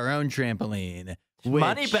got our own trampoline.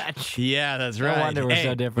 Money bench. Yeah, that's right. No wonder we're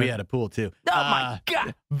so different. We had a pool too. Oh my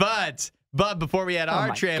God. But before we had our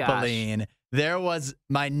trampoline, gosh. there was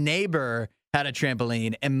my neighbor had a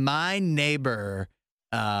trampoline, and my neighbor,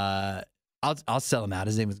 I'll sell him out.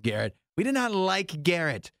 His name was Garrett. We did not like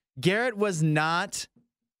Garrett. Garrett was not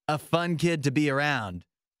a fun kid to be around,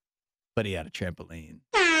 but he had a trampoline.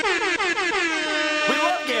 We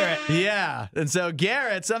love Garrett. Yeah. And so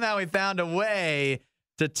Garrett, somehow we found a way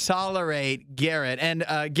to tolerate Garrett. And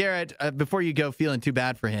Garrett, before you go feeling too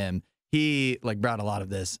bad for him, he like brought a lot of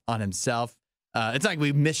this on himself. It's not like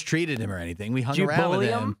we mistreated him or anything. We hung around with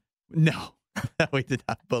him. No, we did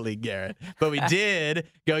not bully Garrett. But we did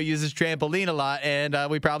go use his trampoline a lot. And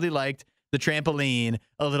we probably liked the trampoline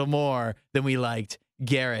a little more than we liked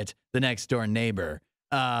Garrett, the next door neighbor.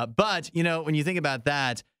 But, you know, when you think about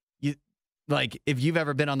that, like if you've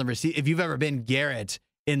ever been on the receipt, if you've ever been Garrett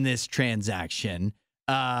in this transaction,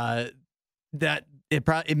 that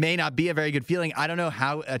it may not be a very good feeling. I don't know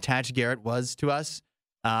how attached Garrett was to us.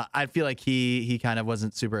 I feel like he kind of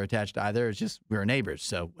wasn't super attached either. It's just we were neighbors,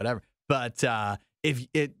 so whatever. But if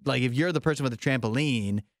you're the person with the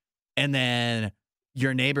trampoline, and then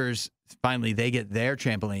your neighbors finally they get their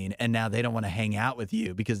trampoline, and now they don't want to hang out with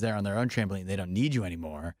you because they're on their own trampoline. They don't need you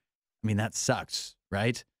anymore. I mean, that sucks,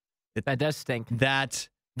 right? That does stink. That's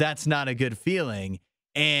not a good feeling.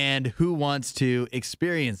 And who wants to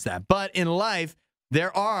experience that? But in life, you're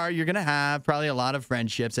going to have probably a lot of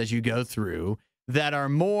friendships as you go through that are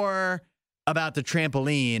more about the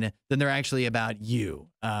trampoline than they're actually about you.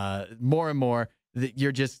 More and more,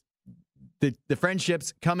 you're just the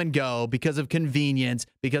friendships come and go because of convenience,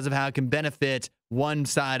 because of how it can benefit one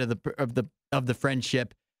side of the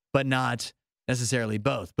friendship, but not necessarily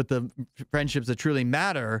both. But the friendships that truly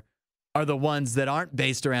matter are the ones that aren't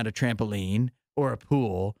based around a trampoline or a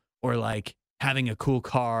pool or like having a cool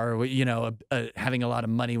car, or, you know, having a lot of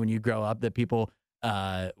money when you grow up, that people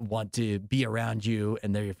want to be around you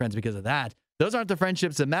and they're your friends because of that. Those aren't the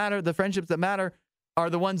friendships that matter. The friendships that matter are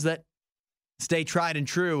the ones that stay tried and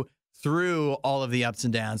true through all of the ups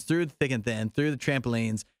and downs, through the thick and thin, through the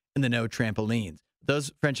trampolines and the no trampolines.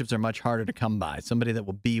 Those friendships are much harder to come by, somebody that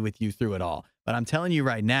will be with you through it all. But I'm telling you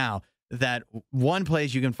right now that one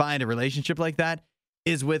place you can find a relationship like that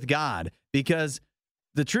is with God, because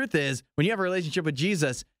the truth is, when you have a relationship with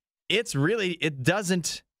Jesus, it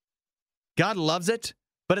doesn't, God loves it,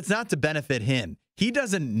 but it's not to benefit him. He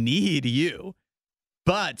doesn't need you,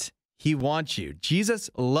 but he wants you. Jesus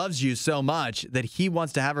loves you so much that he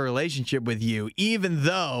wants to have a relationship with you, even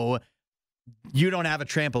though you don't have a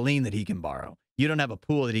trampoline that he can borrow. You don't have a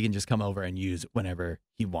pool that he can just come over and use whenever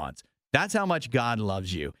he wants. That's how much God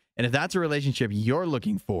loves you. And if that's a relationship you're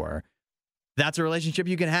looking for, that's a relationship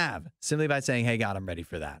you can have simply by saying, hey, God, I'm ready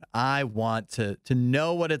for that. I want to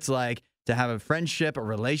know what it's like to have a friendship, a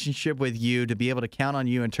relationship with you, to be able to count on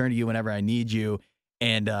you and turn to you whenever I need you,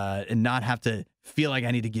 and not have to feel like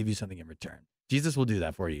I need to give you something in return. Jesus will do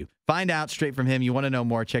that for you. Find out straight from him. You want to know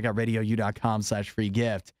more? Check out RadioU.com/free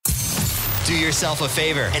gift. Do yourself a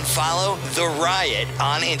favor and follow The Riot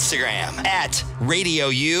on Instagram at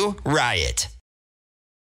RadioU Riot.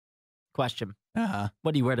 Question. Uh-huh.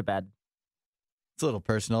 What do you wear to bed? It's a little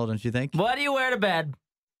personal, don't you think? What do you wear to bed?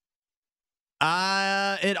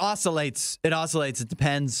 It oscillates. It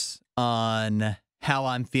depends on how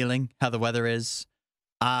I'm feeling, how the weather is.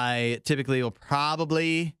 I typically will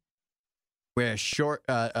probably wear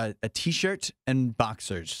a t-shirt and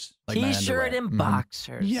boxers. Like T-shirt and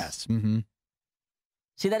boxers. Yes. Mm-hmm.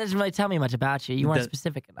 See, that doesn't really tell me much about you. You weren't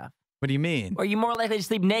specific enough. What do you mean? Or are you more likely to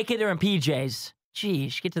sleep naked or in PJs?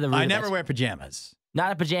 Jeez, get to the root. I never wear pajamas.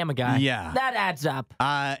 Not a pajama guy. Yeah. That adds up.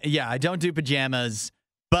 Yeah, I don't do pajamas,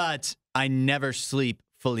 but I never sleep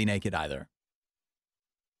fully naked either.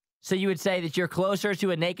 So you would say that you're closer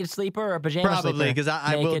to a naked sleeper or a pajama sleeper? Probably, because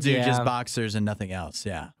I will do just boxers and nothing else,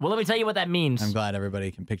 yeah. Well, let me tell you what that means. I'm glad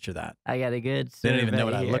everybody can picture that. I got a good They don't even know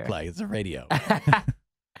what survey I look here. like. It's a radio.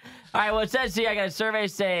 All right, well, it says here, I got a survey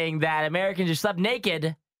saying that Americans who slept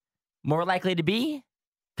naked more likely to be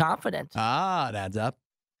confident, It adds up.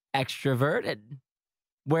 extroverted,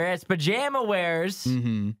 whereas pajama wearers,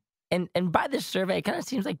 Mm-hmm. and by this survey, it kind of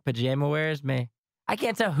seems like pajama wearers I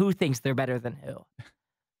can't tell who thinks they're better than who.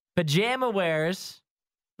 Pajama wearers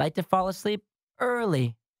like to fall asleep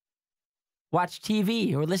early, watch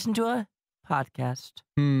TV, or listen to a podcast.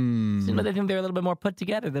 Seems like they think they're a little bit more put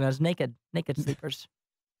together than us naked sleepers.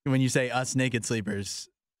 When you say us naked sleepers,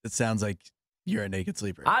 it sounds like you're a naked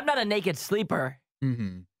sleeper. I'm not a naked sleeper,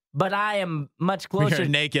 Mm-hmm. but I am much You're closer. a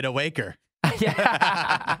naked awaker.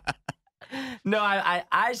 Yeah. No,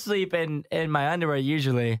 I sleep in my underwear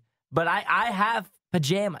usually, but I have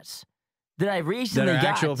pajamas that I recently That are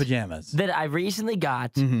got. actual pajamas. That I recently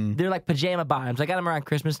got. Mhm. They're like pajama bottoms. I got them around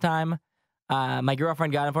Christmas time. My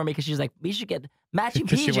girlfriend got them for me because she's like, we should get matching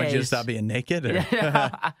Because PJs. she wants you to stop being naked?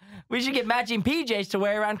 Or? We should get matching PJs to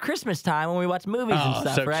wear around Christmas time when we watch movies and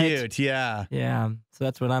stuff, so right? cute, yeah. Yeah, so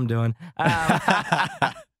that's what I'm doing.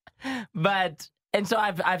 And so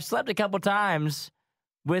I've slept a couple times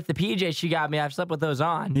with the PJs she got me. I've slept with those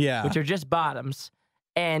on, Yeah. which are just bottoms,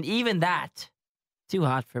 and even that, too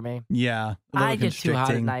hot for me. Yeah. I get too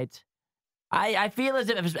hot at night. I feel as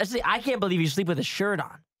if, especially, I can't believe you sleep with a shirt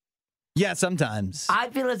on. Yeah, sometimes. I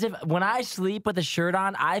feel as if when I sleep with a shirt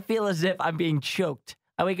on, I feel as if I'm being choked.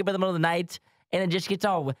 I wake up in the middle of the night and it just gets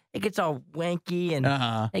all wanky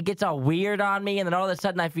and it gets all weird on me, and then all of a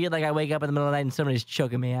sudden I feel like I wake up in the middle of the night and somebody's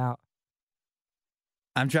choking me out.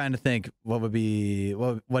 I'm trying to think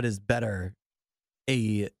what is better.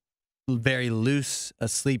 A very loose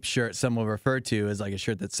sleep shirt some will refer to as like a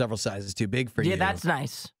shirt that's several sizes too big for you. Yeah, that's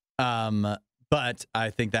nice. But I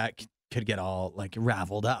think that could get all like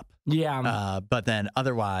raveled up. Yeah. But then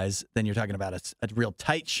otherwise, then you're talking about a real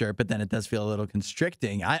tight shirt, but then it does feel a little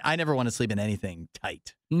constricting. I never want to sleep in anything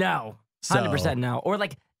tight. No. 100% no. Or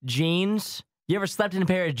like jeans. You ever slept in a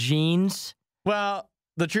pair of jeans? Well,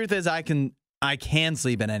 the truth is I can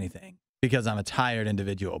sleep in anything because I'm a tired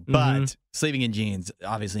individual, but sleeping in jeans,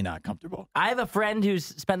 obviously not comfortable. I have a friend who's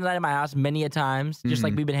spent the night at my house many a times, just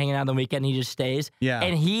like we've been hanging out on the weekend, and he just stays. Yeah.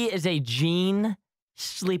 And he is a jean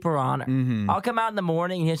sleeper honor. I'll come out in the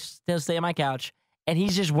morning, and he'll stay on my couch, and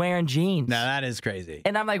he's just wearing jeans. Now that is crazy.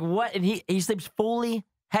 And I'm like, what? And he sleeps fully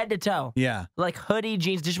head to toe. Yeah. Like hoodie,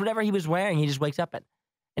 jeans, just whatever he was wearing, he just wakes up in.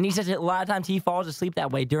 And he says a lot of times he falls asleep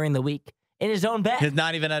that way during the week. In his own bed. It's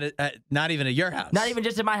not even not even at your house. Not even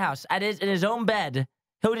just in my house. In his own bed.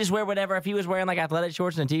 He'll just wear whatever. If he was wearing like athletic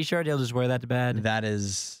shorts and a t-shirt, he'll just wear that to bed. That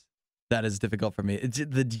is difficult for me. It's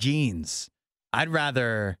the jeans. I'd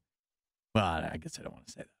rather. Well, I guess I don't want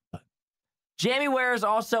to say that. But. Jammy wearers,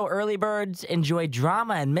 also early birds, enjoy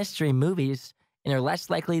drama and mystery movies and are less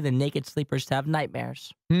likely than naked sleepers to have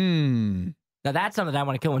nightmares. Now that's something I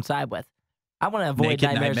want to coincide with. I want to avoid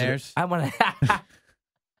naked nightmares. I want to.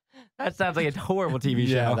 That sounds like a horrible TV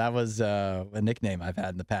show. Yeah, that was a nickname I've had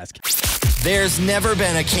in the past. There's never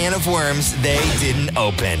been a can of worms they didn't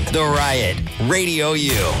open. The Riot, Radio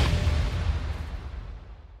U.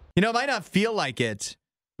 You know, it might not feel like it,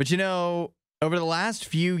 but you know, over the last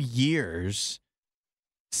few years,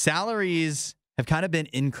 salaries have kind of been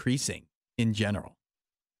increasing in general.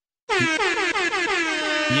 Yeah.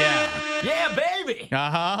 Yeah, baby.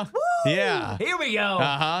 Uh-huh. Woo! Yeah. Here we go.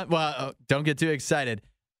 Uh-huh. Well, don't get too excited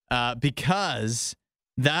because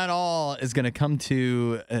that all is going to come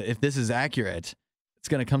to, if this is accurate, it's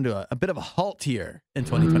going to come to a bit of a halt here in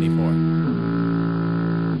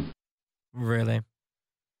 2024. Really?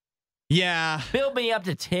 Yeah. Build me up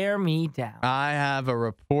to tear me down. I have a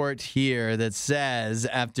report here that says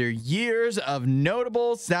after years of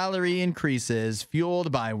notable salary increases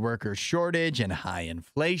fueled by worker shortage and high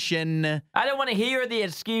inflation. I don't want to hear the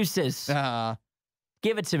excuses.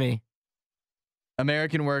 Give it to me.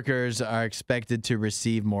 American workers are expected to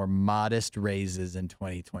receive more modest raises in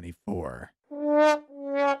 2024.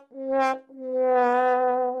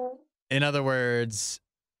 In other words,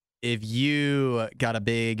 if you got a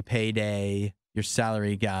big payday, your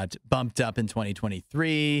salary got bumped up in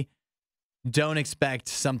 2023, don't expect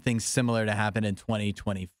something similar to happen in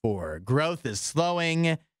 2024. Growth is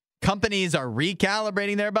slowing. Companies are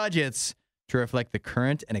recalibrating their budgets to reflect the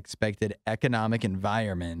current and expected economic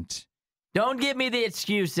environment. Don't give me the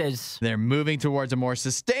excuses. They're moving towards a more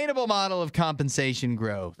sustainable model of compensation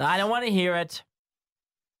growth, I don't want to hear it.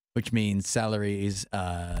 which means salaries,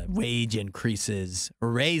 wage increases,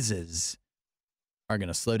 raises are going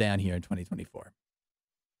to slow down here in 2024.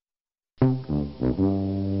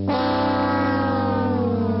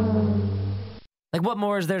 Like, what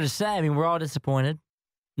more is there to say? I mean, we're all disappointed.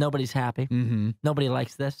 Nobody's happy. Mm-hmm. Nobody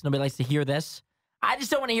likes this. Nobody likes to hear this. I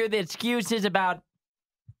just don't want to hear the excuses about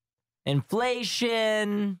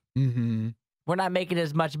inflation. Mm-hmm. We're not making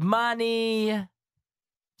as much money.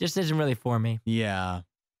 Just isn't really for me. Yeah.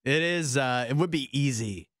 It is. It would be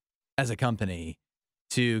easy as a company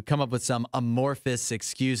to come up with some amorphous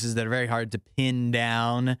excuses that are very hard to pin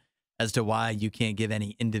down as to why you can't give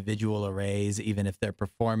any individual a raise, even if their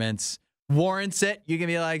performance warrants it. You can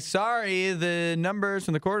be like, sorry, the numbers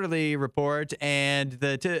from the quarterly report and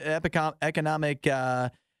the economic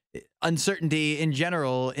uncertainty in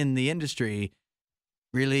general in the industry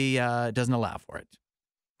really doesn't allow for it.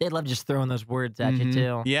 They love just throwing those words at you,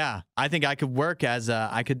 too. Yeah. I think I could work as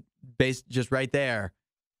I could base just right there,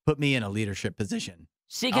 put me in a leadership position.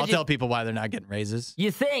 See, I'll tell people why they're not getting raises.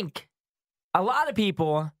 You think a lot of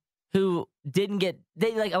people who didn't get,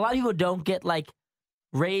 a lot of people don't get like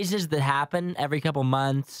raises that happen every couple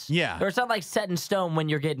months. Yeah. Or it's not like set in stone when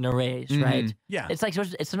you're getting a raise, right? Yeah. It's like,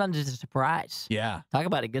 it's sometimes just a surprise. Yeah. Talk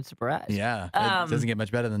about a good surprise. Yeah. It doesn't get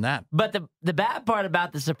much better than that. But the bad part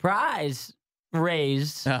about the surprise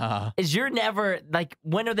raise is you're never, like,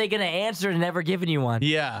 when are they going to answer and never giving you one?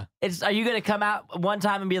 Yeah. Are you going to come out one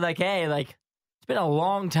time and be like, hey, like, it's been a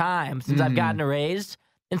long time since I've gotten a raise.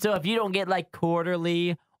 And so if you don't get like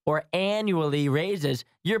quarterly or annually raises,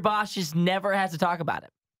 your boss just never has to talk about it.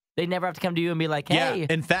 They never have to come to you and be like, hey, yeah,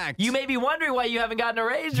 in fact, you may be wondering why you haven't gotten a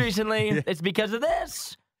raise recently. It's because of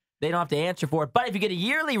this. They don't have to answer for it. But if you get a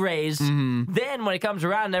yearly raise, then when it comes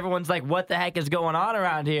around and everyone's like, what the heck is going on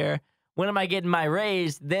around here? When am I getting my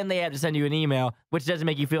raise? Then they have to send you an email, which doesn't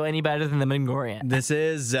make you feel any better than the Mingorian. This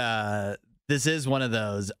is one of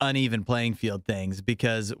those uneven playing field things,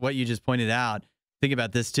 because what you just pointed out, think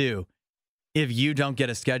about this too. If you don't get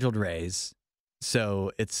a scheduled raise,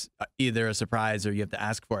 so it's either a surprise or you have to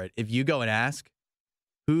ask for it. If you go and ask,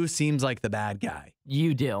 who seems like the bad guy?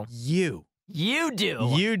 You do. You do.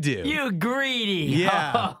 You do. You greedy.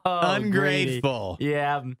 Yeah. Ungrateful. Greedy.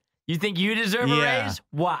 Yeah. You think you deserve a raise?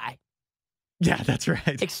 Why? Yeah, that's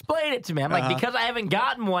right. Explain it to me. I'm like, because I haven't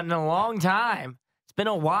gotten one in a long time. It's been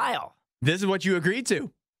a while. This is what you agreed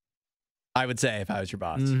to, I would say, if I was your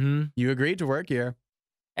boss. You agreed to work here.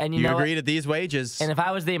 And you agreed at these wages. And if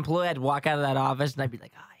I was the employee, I'd walk out of that office and I'd be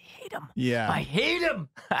like, oh, I hate him. Yeah. I hate him.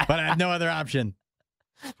 But I have no other option.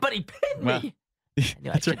 But he pinned me.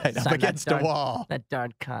 That's right. Up against the wall. That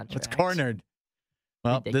darn contract. It's cornered.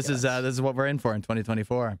 Well, this is what we're in for in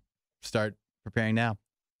 2024. Start preparing now.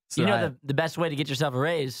 You know the best way to get yourself a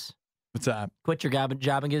raise? What's that? Quit your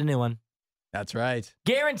job and get a new one. That's right.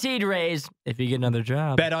 Guaranteed raise if you get another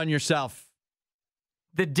job. Bet on yourself.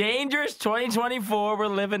 The dangerous 2024 we're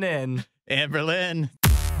living in. And Berlin.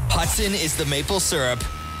 Hudson is the maple syrup,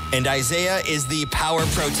 and Isaiah is the power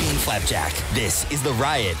protein flapjack. This is The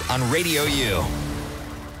Riot on Radio U.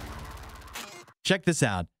 Check this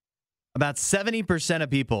out. About 70% of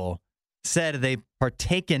people said they've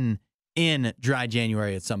partaken in dry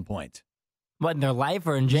January at some point. What, in their life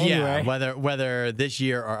or in January? Yeah, whether this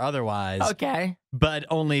year or otherwise. Okay. But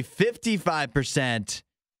only 55%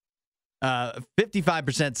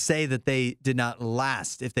 55% say that they did not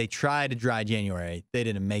last. If they tried a dry January, they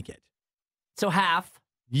didn't make it. So half.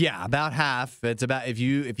 Yeah, about half. It's about if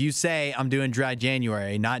you say I'm doing dry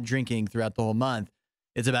January, not drinking throughout the whole month,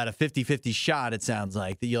 it's about a 50-50 shot, it sounds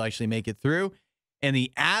like, that you'll actually make it through. And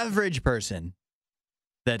the average person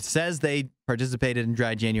that says they participated in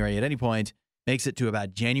dry January at any point makes it to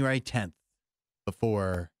about January 10th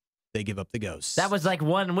before they give up the ghost. That was like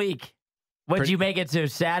 1 week. Would you make it to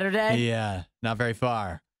Saturday? Yeah, not very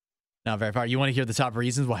far. Not very far. You want to hear the top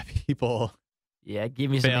reasons why people... Yeah, give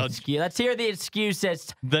me some excuse. Let's hear the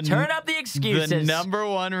excuses. Turn up the excuses. The number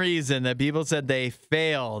one reason that people said they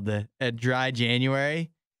failed at dry January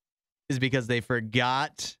is because they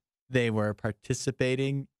forgot they were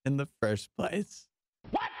participating in the first place.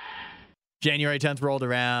 What? January 10th rolled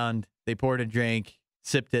around. They poured a drink,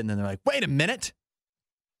 sipped it, and then they're like, wait a minute.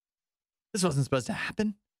 This wasn't supposed to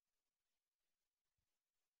happen.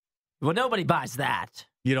 Well, nobody buys that.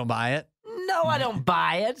 You don't buy it? No, I don't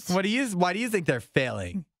buy it. Why do you think they're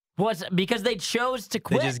failing? Because they chose to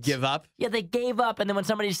quit. They just give up? Yeah, they gave up. And then when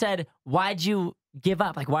somebody said, why'd you give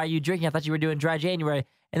up? Like, why are you drinking? I thought you were doing dry January.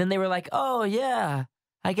 And then they were like, oh, yeah,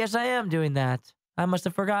 I guess I am doing that. I must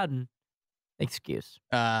have forgotten. Excuse.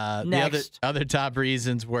 The other top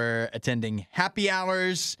reasons were attending happy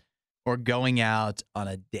hours or going out on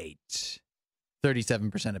a date.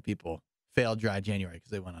 37% of people failed dry January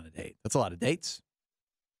because they went on a date. That's a lot of dates.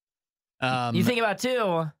 You think about,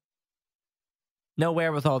 too, no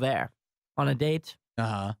wherewithal there on a date.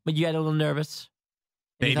 Uh-huh. But you got a little nervous.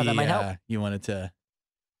 Maybe you thought that might help. You wanted to,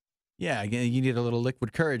 again, you need a little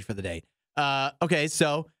liquid courage for the date. Okay,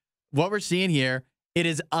 so what we're seeing here,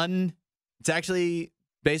 it's actually,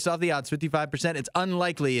 based off the odds, 55%, it's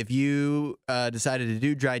unlikely if you decided to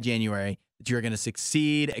do dry January that you're going to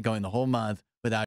succeed at going the whole month